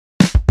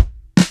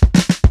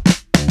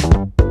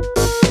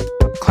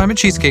Climate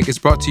Cheesecake is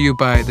brought to you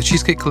by the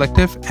Cheesecake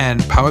Collective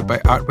and powered by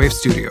Artwave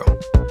Studio.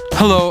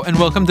 Hello and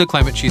welcome to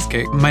Climate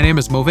Cheesecake. My name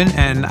is Movin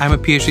and I'm a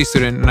PhD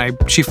student and I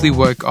chiefly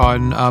work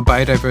on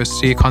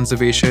biodiversity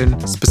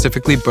conservation,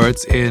 specifically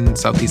birds in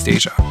Southeast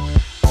Asia.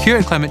 Here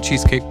at Climate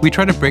Cheesecake, we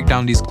try to break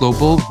down these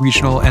global,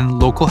 regional, and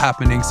local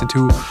happenings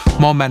into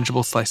more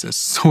manageable slices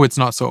so it's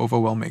not so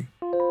overwhelming.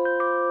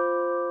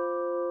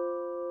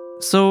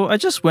 So I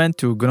just went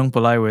to Gunung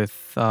Pulai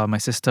with my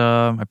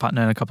sister, my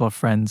partner, and a couple of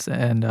friends,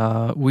 and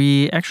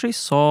we actually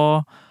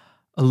saw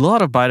a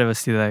lot of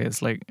biodiversity there.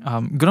 It's like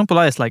Gunung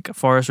Pulai is like a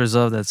forest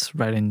reserve that's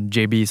right in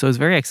JB, so it's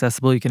very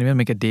accessible. You can even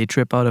make a day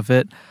trip out of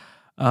it,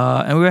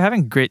 and we were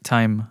having a great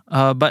time.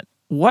 But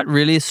what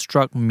really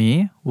struck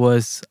me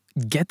was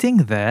getting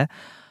there.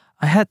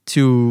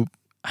 The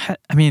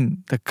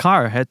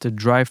car had to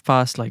drive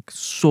past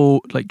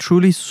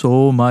truly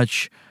so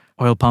much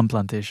oil palm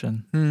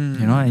plantation,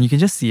 and you can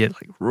just see it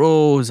like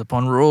rows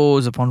upon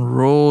rows upon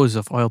rows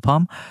of oil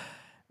palm.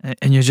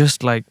 And you're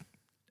just like,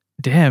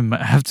 damn,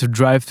 I have to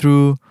drive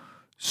through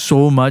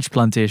so much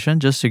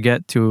plantation just to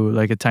get to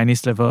like a tiny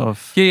sliver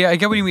of... Yeah, I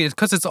get what you mean. It's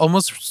because it's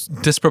almost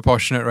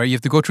disproportionate, right? You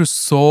have to go through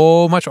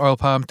so much oil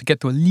palm to get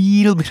to a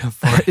little bit of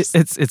forest.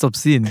 It's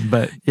obscene,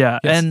 but yeah.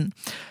 Yes. And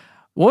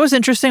what was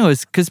interesting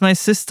was because my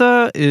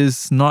sister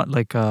is not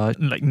like a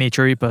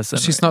nature-y person.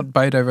 She's right? not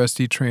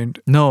biodiversity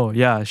trained. No,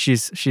 yeah,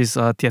 she's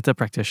a theatre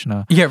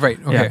practitioner. Yeah, right.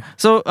 Okay. Yeah.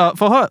 So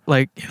for her,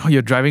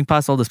 you're driving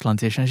past all this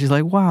plantation. She's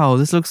like, "Wow,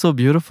 this looks so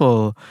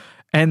beautiful,"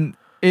 and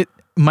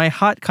my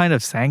heart kind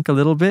of sank a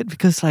little bit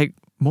because like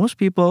most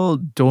people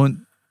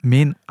don't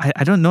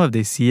I don't know if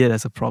they see it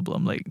as a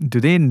problem. Like,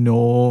 do they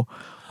know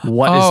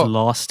what is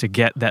lost to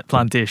get that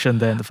plantation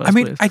there in the first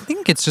place? I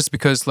think it's just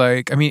because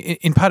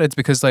in part it's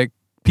because like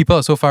people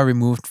are so far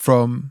removed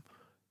from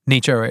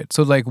nature, right?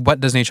 So like, what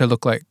does nature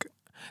look like?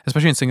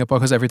 Especially in Singapore,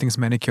 because everything's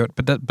manicured.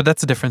 But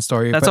that's a different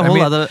story. That's a whole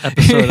other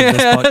episode of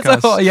this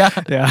podcast.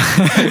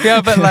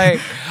 Yeah. But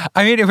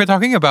if we're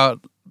talking about,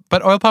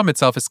 but oil palm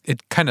itself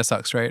it kind of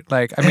sucks, right?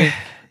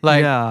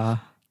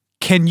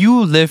 Can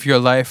you live your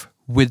life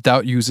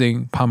without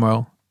using palm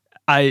oil?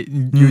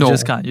 You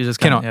just can't.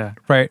 Cannot. Yeah.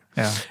 Right.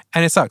 Yeah.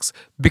 And it sucks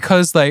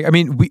because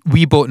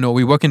we both know,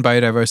 we work in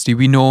biodiversity.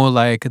 We know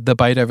like the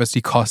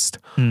biodiversity cost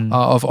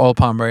of oil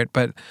palm, right?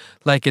 But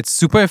like it's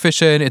super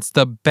efficient. It's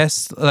the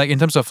best, like in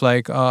terms of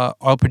like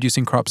oil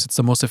producing crops, it's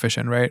the most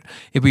efficient, right?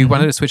 If we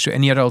wanted to switch to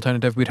any other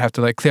alternative, we'd have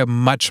to like clear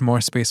much more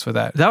space for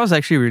that. That was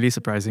actually really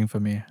surprising for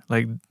me.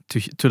 Like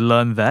to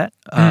learn that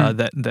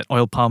that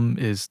oil palm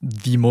is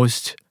the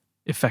most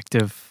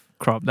effective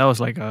crop. That was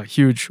like a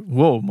huge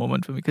whoa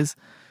moment for me because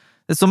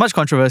there's so much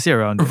controversy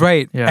around it.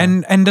 Right. Yeah.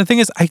 And the thing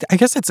is, I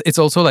guess it's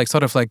also like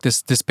sort of like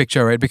this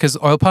picture, right? Because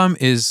oil palm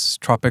is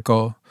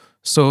tropical.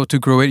 So to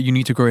grow it, you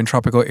need to grow in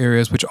tropical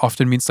areas, which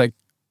often means like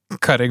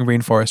cutting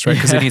rainforest, right?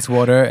 Because it needs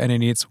water and it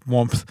needs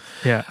warmth.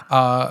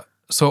 Yeah.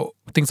 So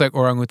things like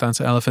orangutans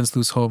and elephants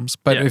lose homes.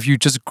 But if you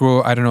just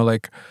grow, I don't know,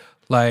 like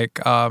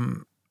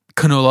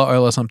canola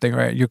oil or something,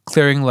 right? You're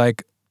clearing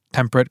like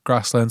temperate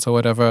grasslands or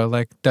whatever,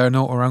 like there are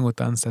no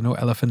orangutans, there are no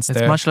elephants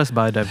there. It's much less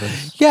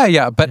biodiverse.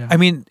 Yeah. But I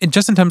mean,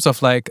 just in terms of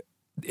like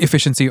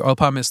efficiency, oil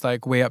palm is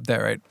like way up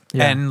there, right?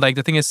 Yeah. And like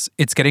the thing is,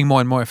 it's getting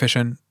more and more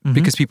efficient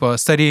because people are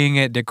studying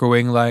it. They're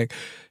growing like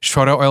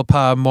shorter oil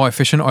palm, more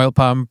efficient oil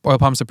palm. Oil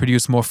palms that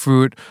produce more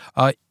fruit.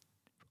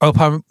 Oil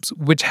palms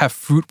which have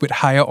fruit with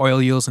higher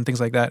oil yields and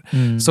things like that.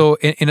 So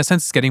in a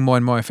sense, it's getting more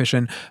and more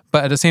efficient.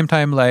 But at the same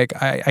time, like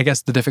I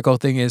guess the difficult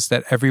thing is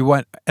that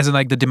everyone, as in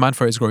like the demand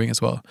for it is growing as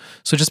well.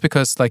 So just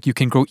because like you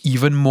can grow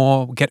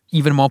get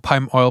even more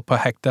palm oil per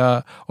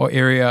hectare or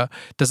area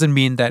doesn't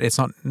mean that it's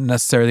not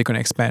necessarily going to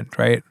expand,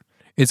 right?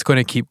 It's going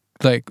to keep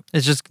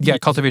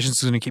cultivation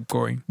is going to keep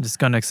growing.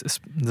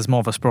 There's more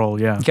of a sprawl,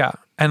 yeah. Yeah.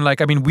 And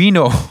like, we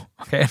know,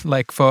 okay,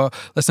 like for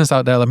listeners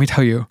out there, let me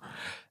tell you,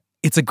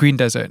 it's a green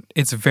desert.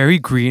 It's very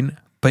green,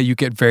 but you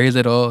get very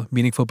little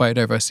meaningful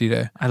biodiversity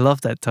there. I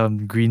love that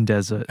term, green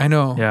desert. I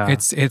know. Yeah.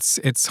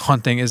 It's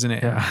haunting, isn't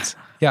it?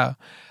 Yeah.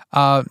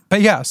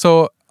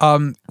 So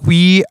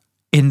we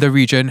in the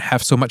region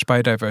have so much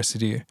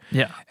biodiversity.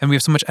 Yeah. And we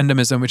have so much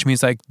endemism, which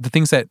means like the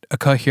things that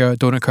occur here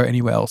don't occur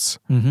anywhere else.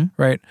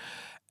 Right?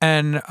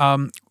 And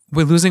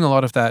we're losing a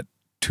lot of that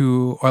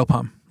to oil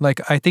palm.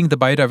 Like I think the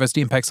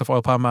biodiversity impacts of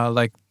oil palm are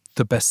like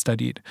the best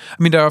studied.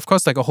 There are of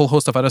course like a whole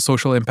host of other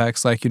social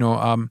impacts like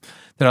that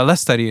are less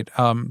studied,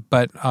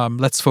 but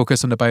let's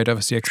focus on the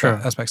biodiversity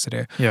aspects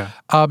today. Yeah.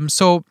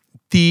 So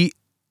the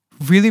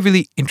really,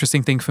 really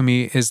interesting thing for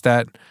me is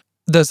that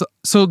there's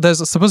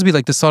supposed to be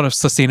like this sort of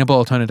sustainable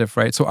alternative,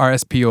 right? So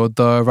RSPO,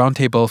 the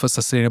Roundtable for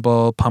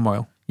Sustainable Palm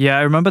Oil. Yeah,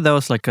 I remember that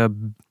was like a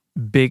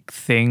big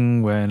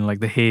thing when like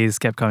the haze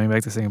kept coming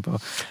back to Singapore,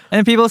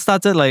 and people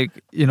started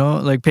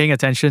paying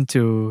attention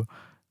to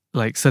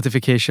like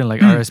certification,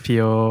 like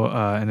RSPO,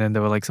 and then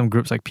there were like some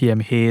groups like PM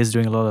Haze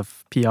doing a lot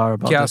of PR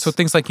about this. So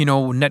things like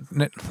net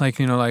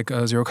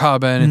zero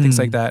carbon and things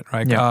like that,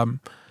 right? Yeah.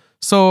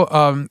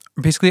 So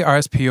basically,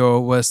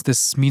 RSPO was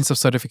this means of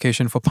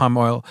certification for palm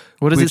oil.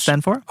 What does it which,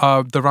 stand for?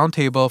 The Round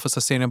Table for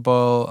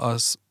Sustainable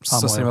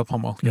Sustainable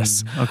Palm Oil.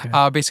 Yes.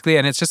 Okay. Basically,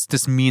 and it's just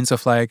this means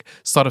of like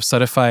sort of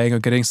certifying or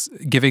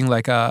giving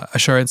like a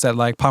assurance that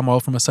like palm oil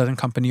from a certain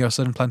company or a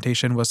certain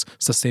plantation was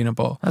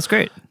sustainable. That's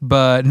great.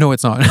 But no,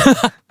 it's not.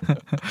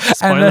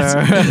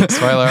 Spoiler.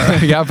 Spoiler.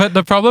 Yeah, but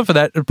the problem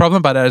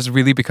about that is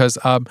really because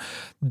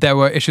there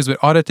were issues with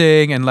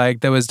auditing and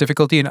like there was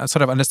difficulty in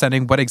sort of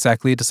understanding what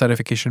exactly the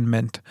certification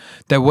meant.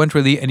 There weren't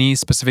really any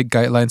specific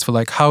guidelines for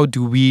like how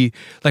do we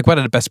like what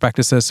are the best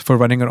practices for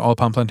running an oil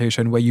palm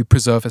plantation where you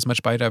preserve as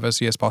much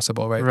biodiversity as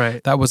possible, right?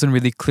 Right. That wasn't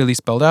really clearly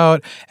spelled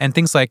out, and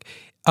things like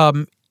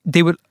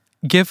they would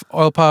give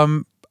oil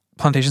palm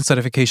plantation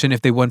certification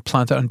if they weren't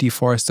planted on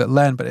deforested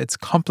land, but it's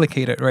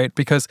complicated, right?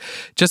 Because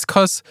just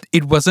because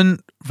it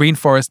wasn't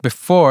rainforest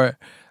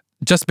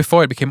just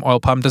before it became oil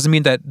palm doesn't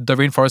mean that the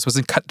rainforest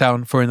wasn't cut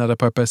down for another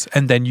purpose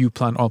and then you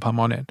plant oil palm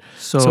on it.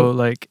 So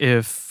like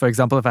if, for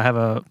example, if I have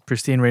a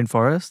pristine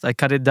rainforest, I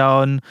cut it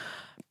down,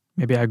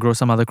 maybe I grow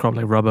some other crop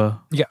like rubber.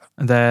 Yeah.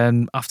 And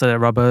then after that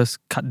rubber's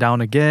cut down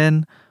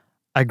again,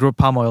 I grow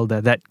palm oil there.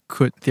 That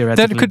could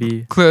theoretically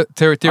be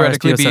theoretically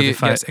RSPO be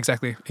certified. yes,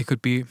 exactly. It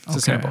could be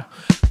sustainable.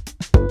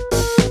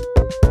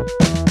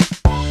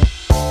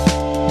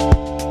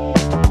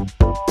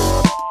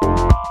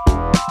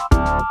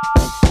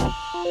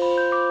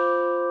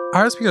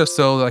 RSPO is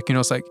still like,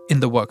 it's like in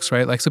the works,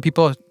 right? Like, so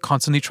people are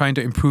constantly trying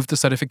to improve the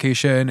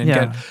certification and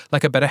get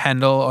like a better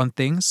handle on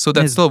things. So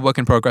that's still a work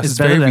in progress. It's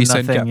better very than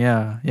recent. nothing.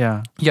 Yeah.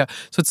 Yeah.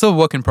 So it's still a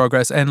work in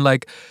progress. And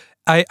like,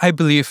 I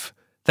believe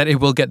that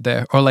it will get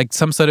there, or like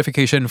some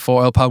certification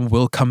for oil palm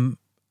will come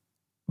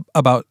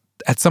about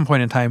at some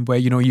point in time where,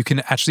 you can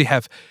actually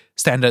have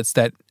standards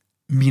that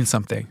mean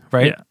something,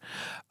 right?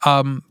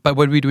 Yeah. But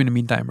what do we do in the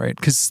meantime, right?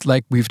 Because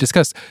like we've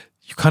discussed,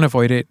 you can't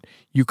avoid it.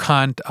 You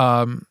can't,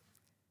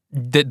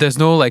 there's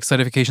no like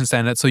certification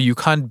standard, so you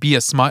can't be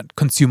a smart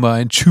consumer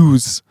and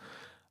choose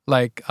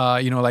like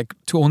like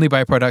to only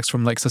buy products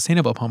from like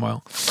sustainable palm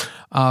oil.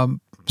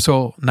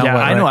 So now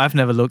what, I know right? I've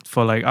never looked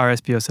for like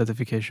RSPO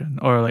certification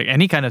or like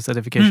any kind of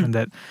certification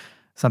that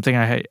something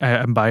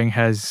I'm buying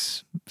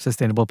has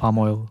sustainable palm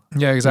oil.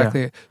 Yeah,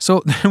 exactly.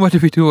 So then what do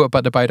we do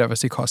about the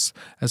biodiversity costs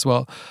as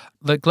well?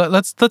 Like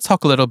let's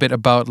talk a little bit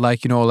about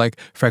like like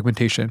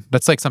fragmentation.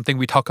 That's like something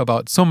we talk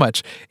about so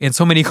much in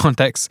so many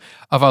contexts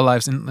of our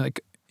lives in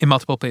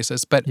multiple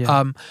places. But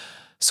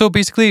so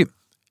basically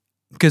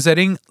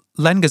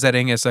land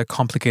gazetting is a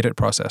complicated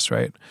process,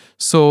 right?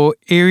 So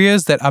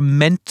areas that are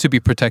meant to be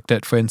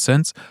protected, for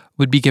instance,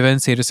 would be given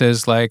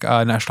statuses like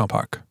national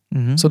park.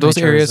 Mm-hmm. So those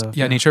Nature areas,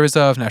 reserve, nature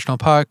reserve, national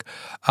park,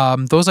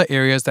 those are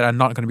areas that are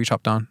not going to be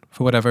chopped down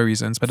for whatever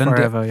reasons. But then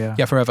forever,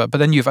 forever. But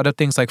then you have other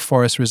things like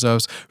forest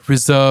reserves,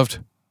 reserved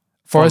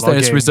forest that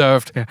is logging.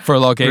 reserved for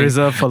logging.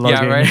 Reserved for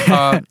logging.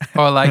 Yeah, right.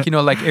 Or like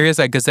like areas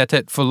that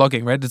gazetted for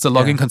logging, right? It's a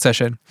logging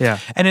concession. Yeah.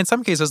 And in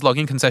some cases,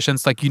 logging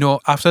concessions, like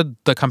after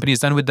the company is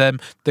done with them,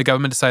 the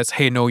government decides,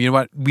 hey, no, you know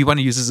what? We want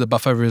to use this as a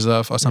buffer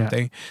reserve or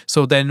something.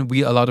 So then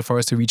we allow the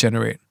forest to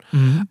regenerate.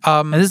 Mm-hmm.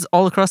 And this is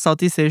all across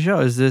Southeast Asia,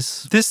 or is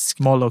this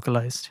more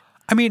localized?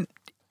 I mean,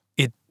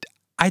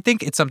 I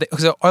think it's something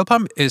because oil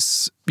palm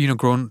is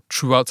grown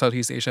throughout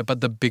Southeast Asia,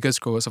 but the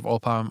biggest growers of oil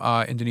palm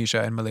are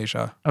Indonesia and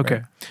Malaysia. Okay,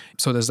 right?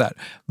 So there's that.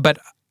 But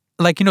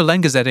like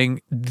land gazetting,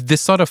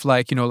 this sort of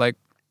like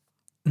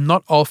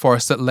not all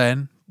forested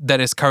land that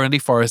is currently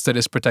forested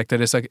is protected.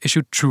 It's like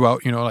issued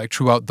throughout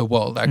throughout the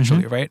world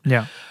actually, right?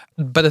 Yeah.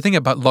 But the thing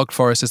about logged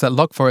forests is that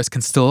logged forests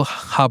can still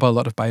harbor a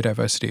lot of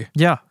biodiversity.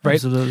 Yeah, right.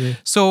 Absolutely.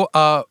 So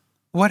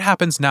what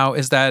happens now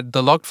is that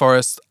the logged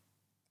forests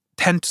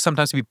tend to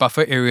sometimes be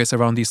buffer areas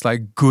around these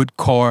like good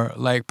core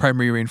like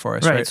primary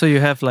rainforests, right? So you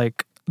have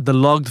like the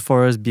logged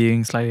forest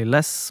being slightly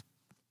less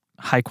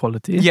high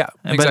quality. Yeah,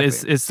 exactly.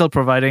 But it's still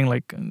providing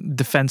like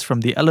defense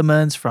from the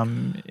elements,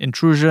 from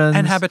intrusions.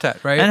 And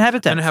habitat, right? And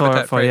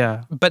habitat for right?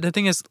 yeah. But the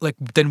thing is, like,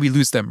 then we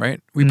lose them,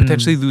 right? We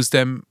potentially lose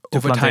them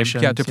over time.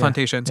 Yeah, to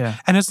plantations. Yeah.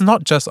 And it's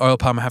not just oil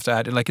palm, I have to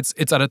add. Like,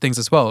 it's other things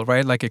as well,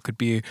 right? Like, it could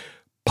be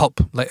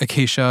pulp, like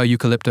acacia,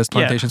 eucalyptus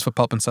plantations for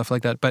pulp and stuff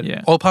like that. But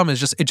oil palm is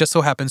just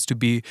so happens to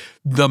be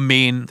the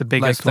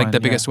biggest one,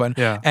 biggest one,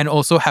 and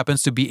also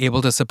happens to be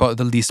able to support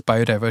the least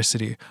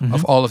biodiversity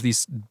of all of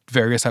these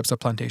various types of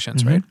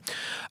plantations, right?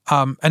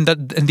 And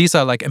these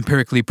are like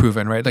empirically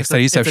proven, right? Like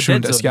studies have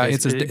shown this. Yeah,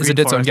 it's a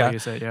dead zone.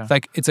 Yeah,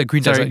 like it's a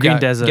green desert. Green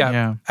desert.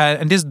 Yeah.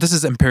 And this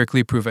is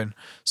empirically proven.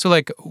 So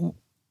like,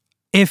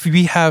 if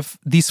we have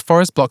these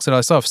forest blocks that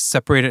are sort of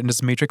separated in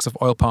this matrix of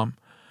oil palm,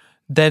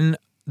 then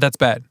that's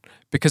bad.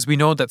 Because we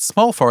know that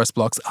small forest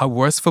blocks are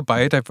worse for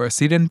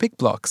biodiversity than big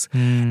blocks.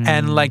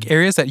 And like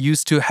areas that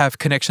used to have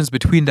connections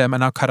between them are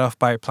now cut off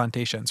by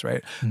plantations,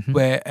 right?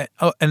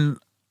 And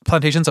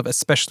plantations of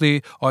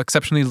especially or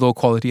exceptionally low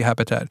quality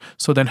habitat.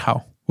 So then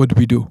how? What do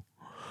we do?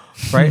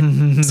 Right?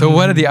 So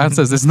what are the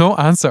answers? There's no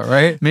answer,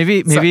 right?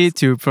 Maybe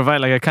to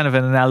provide like a kind of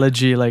an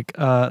analogy, like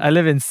I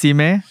live in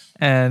Sime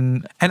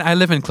and I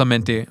live in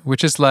Clemente,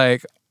 which is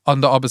like on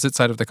the opposite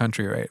side of the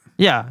country, right?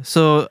 Yeah.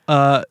 So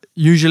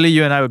usually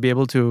you and I would be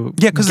able to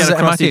Because get there's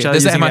across MRT. each other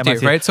There's the using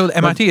MRT, right? So the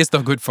MRT is the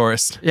good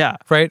forest, Yeah.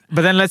 right?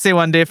 But then let's say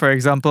one day, for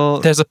example,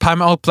 There's a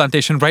palm oil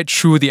plantation right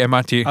through the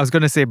MRT. I was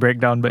going to say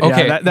breakdown, but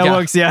Okay, yeah, that yeah.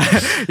 works. Yeah.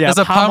 Yeah. There's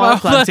a palm oil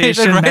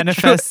plantation right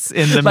manifests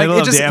in the Like, middle it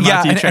of just- the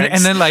MRT yeah, tracks.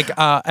 and then like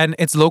and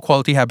it's low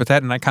quality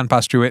habitat, and I can't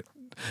pass through it.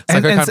 It's like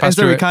And, I and, can't and pass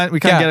so through we it. can't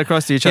Yeah. get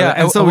across to each other.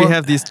 Yeah, And so we well-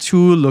 have these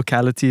two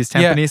localities,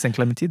 Tampines and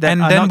Clementi, that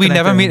And are then not we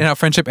never connected. meet and our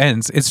friendship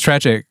ends. It's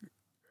tragic.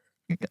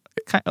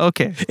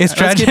 Okay. It's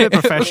Let's keep it tragic.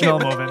 professional,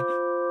 Movin.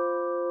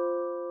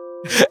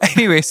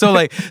 Anyway, so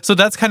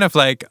that's kind of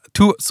like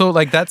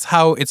that's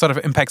how it sort of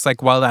impacts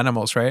like wild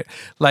animals, right?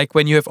 Like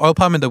when you have oil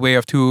palm in the way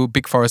of two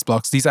big forest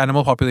blocks, these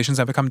animal populations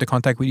never come into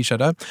contact with each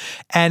other.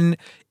 And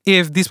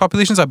if these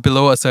populations are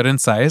below a certain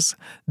size,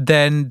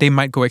 then they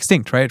might go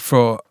extinct, right?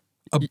 For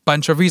a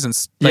bunch of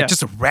reasons. Like Yeah.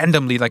 just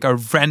randomly, like a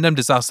random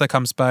disaster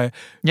comes by,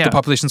 Yeah. the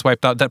population's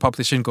wiped out, that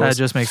population goes. That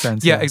just makes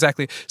sense. Yeah,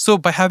 exactly. So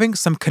by having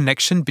some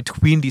connection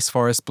between these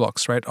forest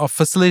blocks, right, or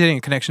facilitating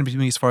a connection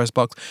between these forest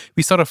blocks,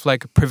 we sort of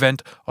like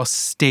prevent or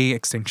stay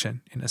extinction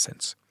in a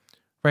sense,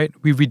 right?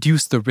 We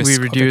reduce the risk. We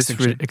of reduce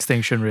extinction.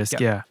 extinction risk.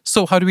 Yeah.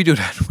 So how do we do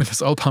that when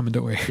there's oil palm in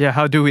the way? Yeah.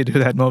 How do we do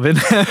that, Movin?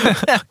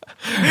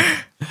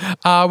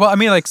 Well, I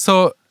mean, like,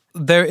 so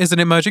there is an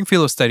emerging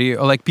field of study,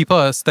 or like people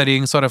are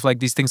studying sort of like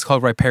these things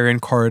called riparian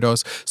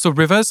corridors. So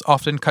rivers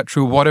often cut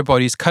through, water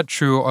bodies cut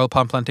through oil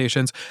palm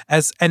plantations,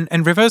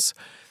 and rivers,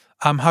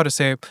 how to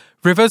say,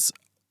 rivers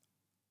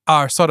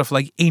are sort of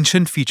like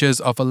ancient features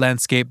of a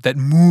landscape that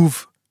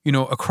move,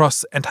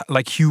 across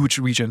like huge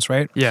regions,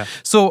 right? Yeah.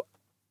 So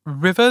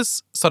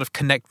rivers sort of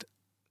connect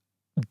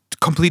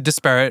complete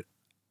disparate,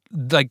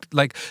 like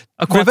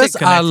Aquatic rivers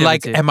are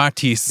like connectivity.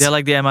 MRTs. They're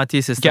like the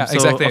MRT system. Yeah, so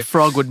exactly. a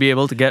frog would be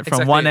able to get from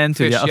Exactly. one end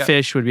to Fish, the other. yeah. A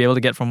fish would be able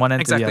to get from one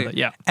end to the Exactly. other.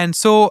 Yeah. And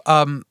so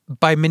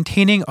by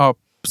maintaining or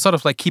sort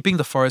of like keeping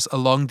the forest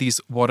along these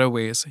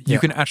waterways, you Yeah.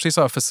 can actually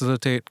sort of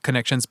facilitate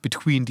connections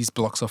between these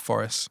blocks of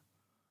forest,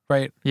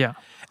 right? Yeah.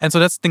 And so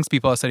that's things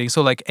people are studying.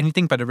 So like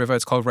anything by the river,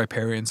 it's called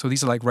riparian. So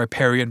these are like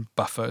riparian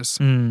buffers.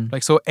 Mm.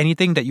 Like, so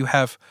anything that you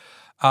have,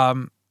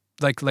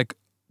 like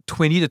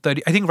 20 to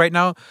 30, I think right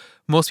now,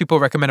 most people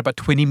recommend about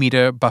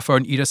 20-meter buffer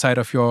on either side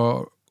of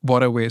your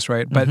waterways,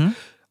 right? But Mhm.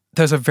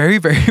 there's a very,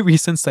 very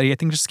recent study, I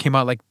think just came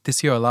out like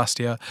this year or last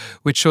year,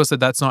 which shows that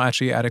that's not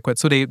actually adequate.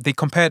 So they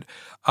compared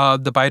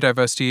the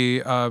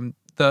biodiversity,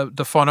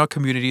 the fauna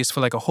communities for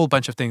like a whole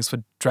bunch of things,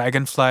 for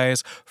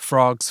dragonflies,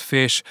 frogs,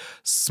 fish,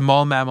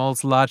 small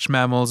mammals, large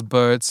mammals,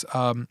 birds,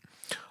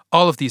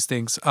 all of these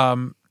things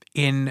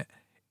in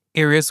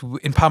areas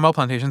in palm oil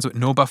plantations with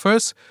no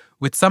buffers,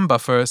 with some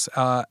buffers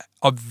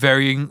of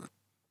varying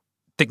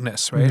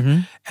thickness, right?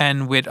 Mhm.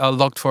 And with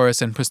logged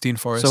forest and pristine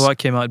forest. So what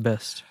came out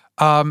best?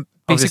 Basically,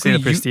 Obviously, the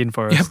you- pristine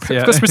forest. yeah,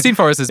 because pristine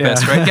forest is Yeah.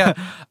 best, right? Yeah.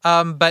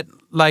 But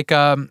like,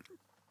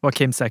 What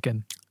came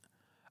second?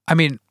 I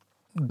mean,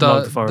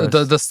 Logged forest.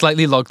 the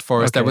slightly logged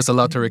forest that Okay. was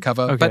allowed to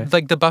recover. Okay. But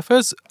like the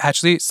buffers,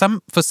 actually,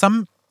 for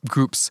some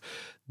groups,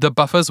 the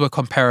buffers were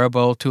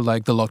comparable to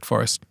like the logged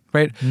forest,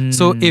 right?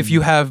 So if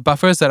you have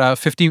buffers that are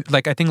 50,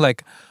 like I think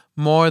like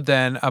more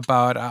than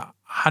about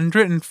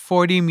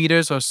 140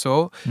 meters or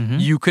so, Mhm.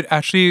 you could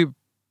actually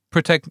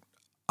protect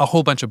a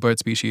whole bunch of bird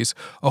species,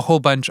 a whole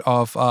bunch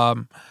of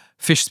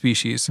fish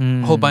species,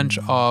 a whole bunch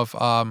of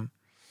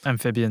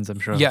Amphibians, I'm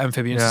sure.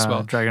 amphibians as Yeah,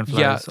 well.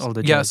 dragonflies, all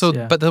the yeah. jets, So,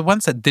 yeah. but the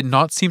ones that did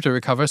not seem to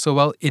recover so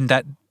well in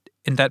that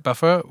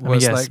buffer I mean,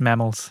 was yes, like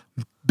mammals.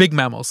 big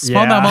mammals.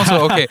 Small Yeah. mammals were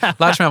okay.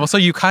 Large mammals. So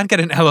you can't get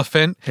an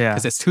elephant Yeah.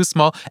 because it's too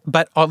small.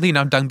 But oddly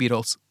enough, dung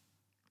beetles.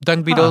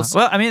 Dung beetles.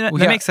 Well, I mean, that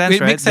yeah, makes sense,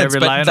 it right? makes sense, They're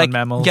but, reliant like, on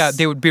mammals. Yeah,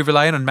 they would be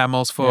reliant on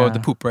mammals for the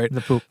Yeah. poop, right?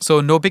 The poop.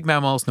 So no big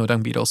mammals, no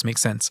dung beetles.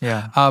 Makes sense.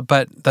 Yeah.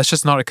 But that's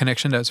just not a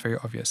connection that's very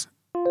obvious.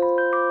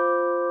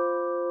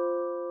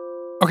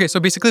 Okay,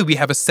 so basically we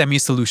have a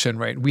semi-solution,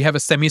 right? We have a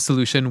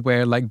semi-solution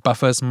where like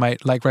buffers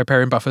might, like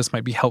riparian buffers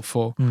might be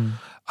helpful.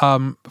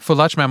 For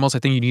large mammals, I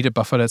think you need a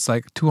buffer that's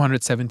like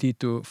 270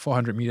 to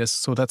 400 meters.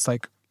 So that's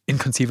like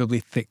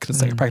inconceivably thick.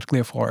 It's like practically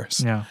a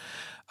forest. Yeah.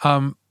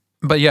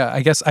 But yeah,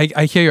 I guess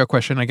I hear your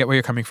question. I get where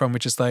you're coming from,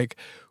 which is like,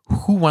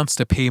 who wants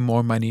to pay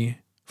more money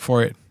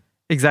for it?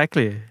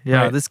 Exactly.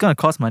 Yeah. Right. This is going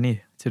to cost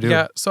money to do.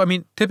 Yeah. So I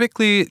mean,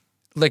 typically,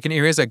 like in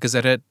areas that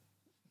gazetted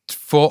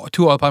for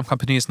two oil palm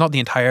companies, not the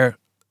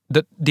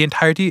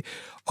entirety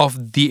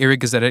of the area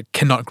gazetted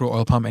cannot grow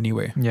oil palm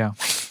anyway. Yeah.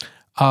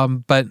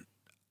 But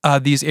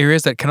these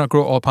areas that cannot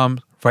grow oil palm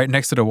right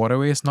next to the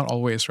waterways, not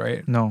always,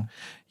 right? No.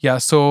 Yeah.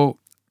 So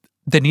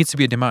there needs to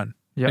be a demand.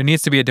 Yep. There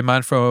needs to be a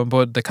demand from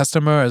both the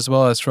customer as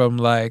well as from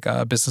like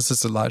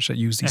businesses at large that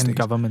use these And things.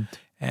 government.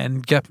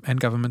 And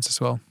governments as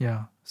well.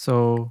 Yeah.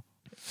 So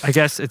I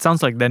guess it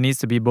sounds like there needs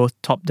to be both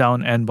top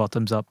down and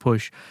bottoms up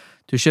push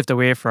to shift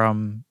away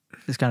from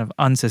this kind of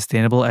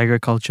unsustainable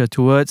agriculture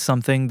towards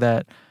something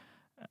that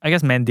I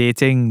guess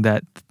mandating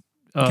that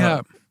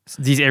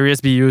these areas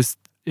be used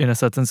in a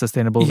certain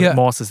sustainable,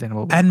 more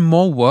sustainable way. And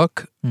more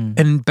work Mm.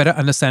 and better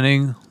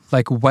understanding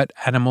like what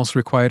animals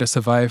require to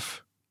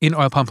survive in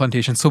oil palm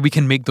plantations so we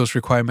can make those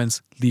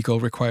requirements legal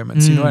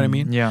requirements. You know what I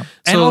mean? Yeah.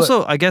 And So-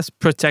 also, I guess,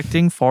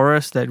 protecting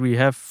forests that we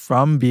have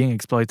from being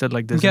exploited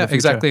like this. Yeah, in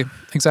the future.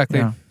 exactly.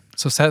 Yeah.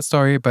 So sad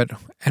story,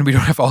 and we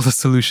don't have all the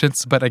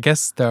solutions, but I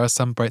guess there are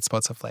some bright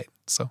spots of light.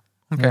 So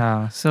okay.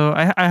 Yeah. So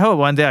I hope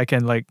one day I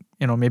can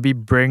maybe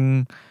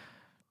bring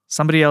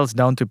somebody else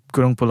down to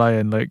Gunung Pulai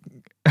and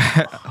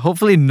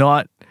hopefully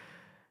not.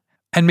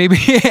 And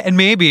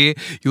maybe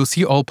you'll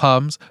see oil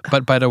palms,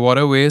 but by the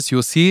waterways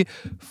you'll see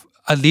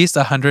at least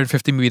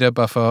 150-meter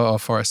buffer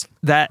of forest.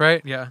 That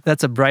Right? Yeah.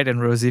 That's a bright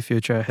and rosy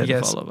future ahead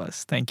Yes. of all of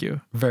us. Thank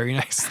you. Very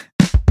nice.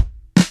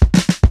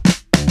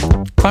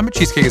 Climate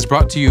Cheesecake is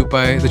brought to you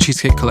by the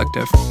Cheesecake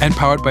Collective and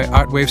powered by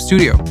Artwave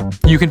Studio.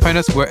 You can find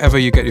us wherever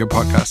you get your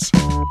podcasts.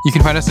 You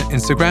can find us on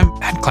Instagram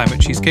at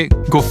Climate Cheesecake.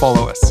 Go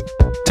follow us.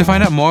 To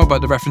find out more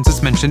about the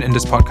references mentioned in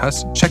this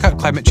podcast, check out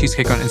Climate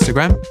Cheesecake on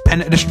Instagram,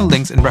 and additional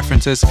links and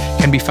references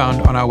can be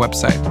found on our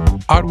website,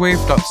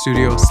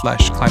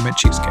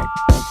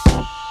 artwave.studio/climatecheesecake.